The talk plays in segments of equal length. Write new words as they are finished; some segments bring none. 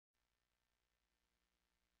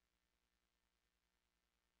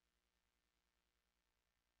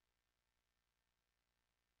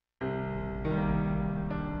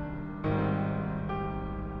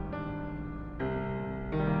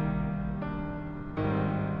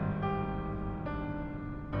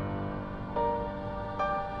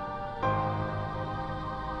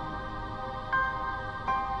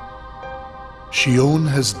Shion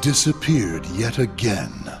has disappeared yet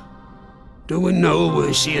again. Do we know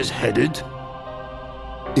where she is headed?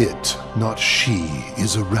 It, not she,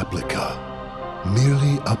 is a replica.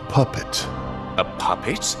 Merely a puppet. A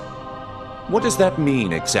puppet? What does that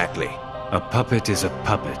mean exactly? A puppet is a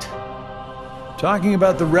puppet. Talking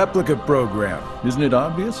about the replica program, isn't it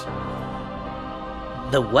obvious?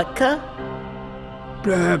 The what-ka?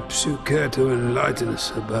 Perhaps you care to enlighten us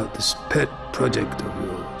about this pet project of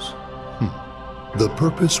yours. The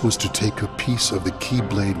purpose was to take a piece of the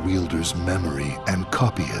Keyblade wielder's memory and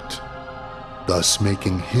copy it, thus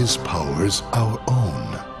making his powers our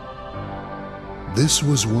own. This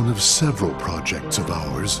was one of several projects of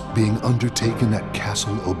ours being undertaken at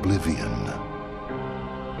Castle Oblivion.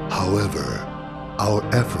 However, our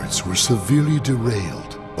efforts were severely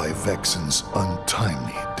derailed by Vexen's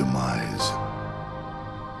untimely demise.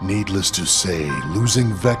 Needless to say,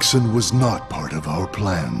 losing Vexen was not part of our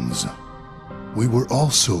plans. We were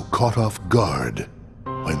also caught off guard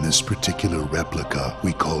when this particular replica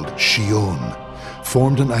we called Shion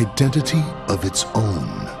formed an identity of its own.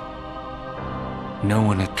 No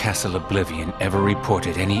one at Castle Oblivion ever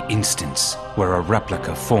reported any instance where a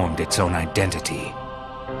replica formed its own identity.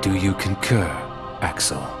 Do you concur,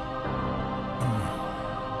 Axel?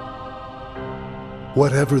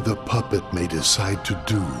 Whatever the puppet may decide to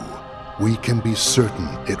do, we can be certain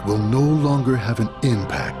it will no longer have an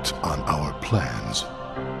impact on our plans.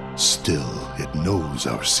 Still, it knows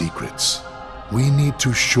our secrets. We need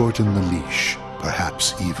to shorten the leash,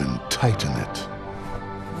 perhaps even tighten it.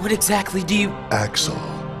 What exactly do you... Axel,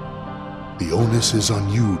 the onus is on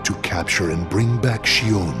you to capture and bring back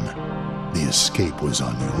Shion. The escape was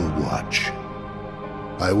on your watch.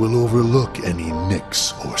 I will overlook any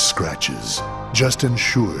nicks or scratches. Just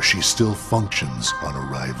ensure she still functions on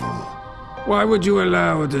arrival. Why would you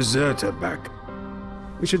allow a deserter back?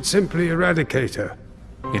 We should simply eradicate her.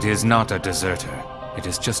 It is not a deserter. It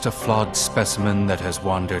is just a flawed specimen that has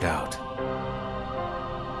wandered out.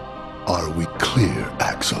 Are we clear,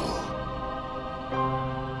 Axel?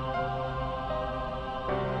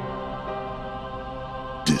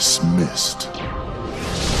 Dismissed.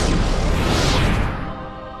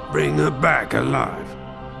 Bring her back alive.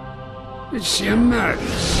 Is she a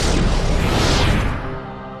madness?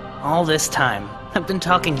 All this time, I've been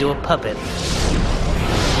talking to a puppet.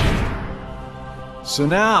 So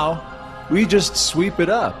now, we just sweep it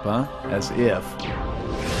up, huh? As if.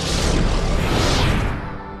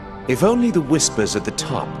 If only the whispers at the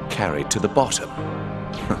top carried to the bottom.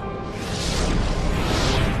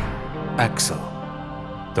 Axel,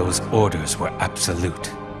 those orders were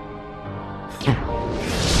absolute.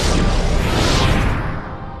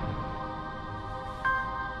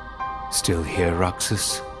 Still here,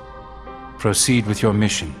 Roxas? Proceed with your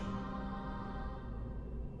mission.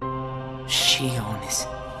 Shion is...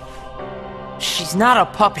 She's not a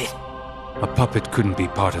puppet. A puppet couldn't be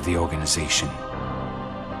part of the organization.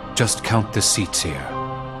 Just count the seats here.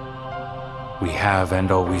 We have and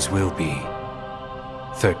always will be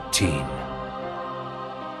 13.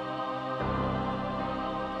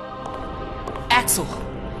 Axel!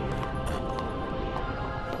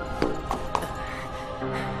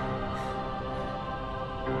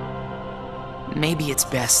 Maybe it's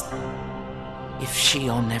best if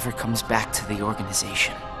Shion never comes back to the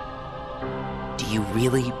organization. Do you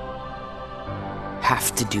really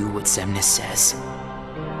have to do what Xemnas says?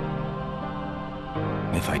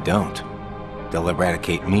 If I don't, they'll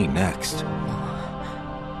eradicate me next.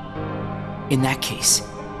 In that case,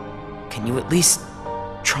 can you at least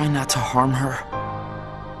try not to harm her?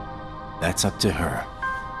 That's up to her.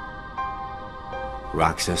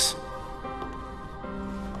 Roxas,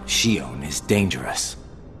 Shion is dangerous.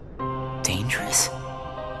 Dangerous?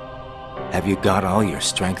 Have you got all your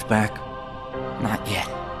strength back? Not yet.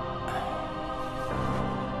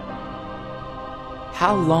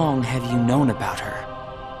 How long have you known about her?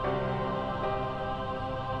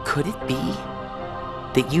 Could it be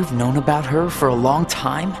that you've known about her for a long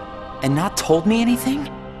time and not told me anything?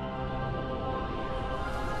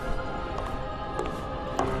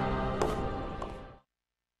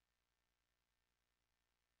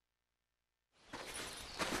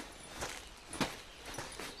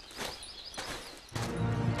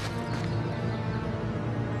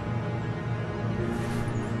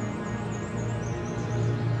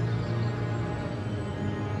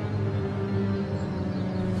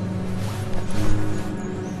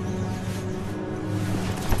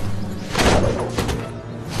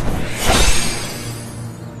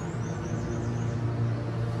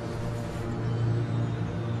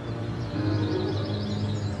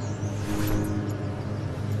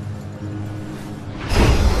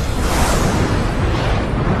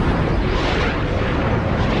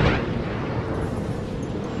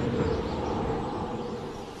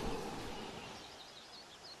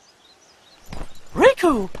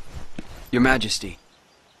 Riku! Your Majesty.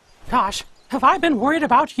 Gosh, have I been worried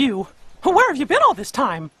about you? Where have you been all this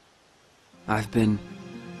time? I've been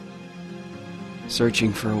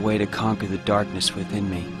searching for a way to conquer the darkness within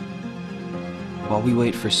me, while we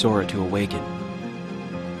wait for Sora to awaken.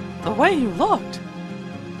 The way you looked.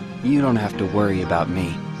 You don't have to worry about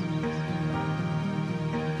me.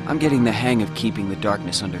 I'm getting the hang of keeping the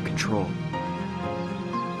darkness under control.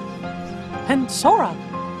 And Sora,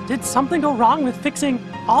 did something go wrong with fixing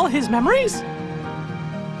all his memories?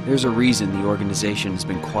 There's a reason the organization has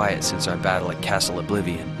been quiet since our battle at Castle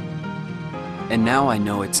Oblivion. And now I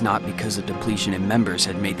know it's not because a depletion in members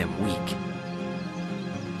had made them weak.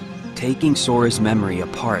 Taking Sora's memory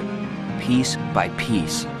apart, piece by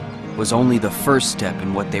piece, was only the first step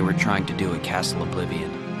in what they were trying to do at Castle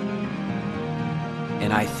Oblivion.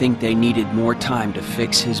 And I think they needed more time to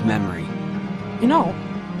fix his memory. You know,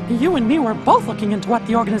 you and me were both looking into what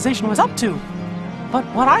the organization was up to. But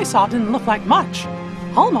what I saw didn't look like much.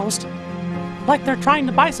 Almost like they're trying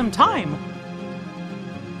to buy some time.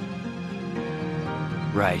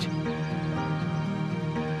 Right.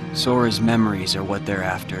 Sora's memories are what they're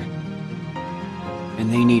after.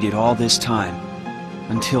 And they needed all this time,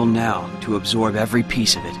 until now, to absorb every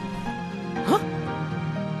piece of it. Huh?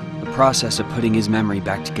 The process of putting his memory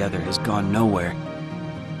back together has gone nowhere.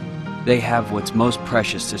 They have what's most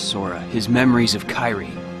precious to Sora, his memories of Kairi.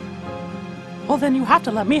 Well, then you have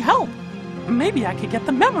to let me help. Maybe I could get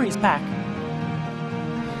the memories back.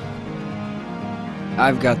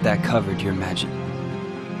 I've got that covered, Your Majesty.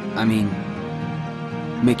 I mean,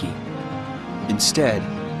 Mickey. Instead,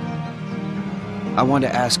 I want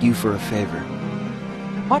to ask you for a favor.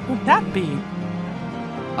 What would that be?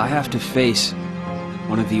 I have to face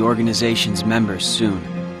one of the organization's members soon.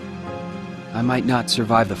 I might not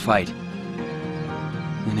survive the fight.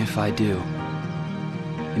 And if I do,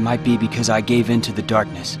 it might be because I gave in to the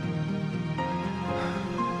darkness.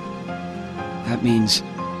 That means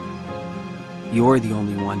you're the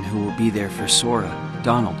only one who will be there for Sora,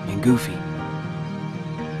 Donald, and Goofy.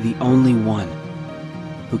 The only one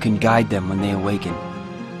who can guide them when they awaken.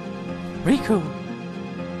 Riku.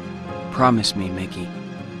 Promise me, Mickey.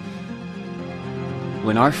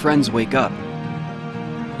 When our friends wake up,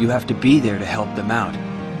 you have to be there to help them out.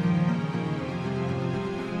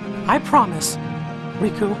 I promise,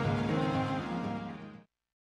 Riku.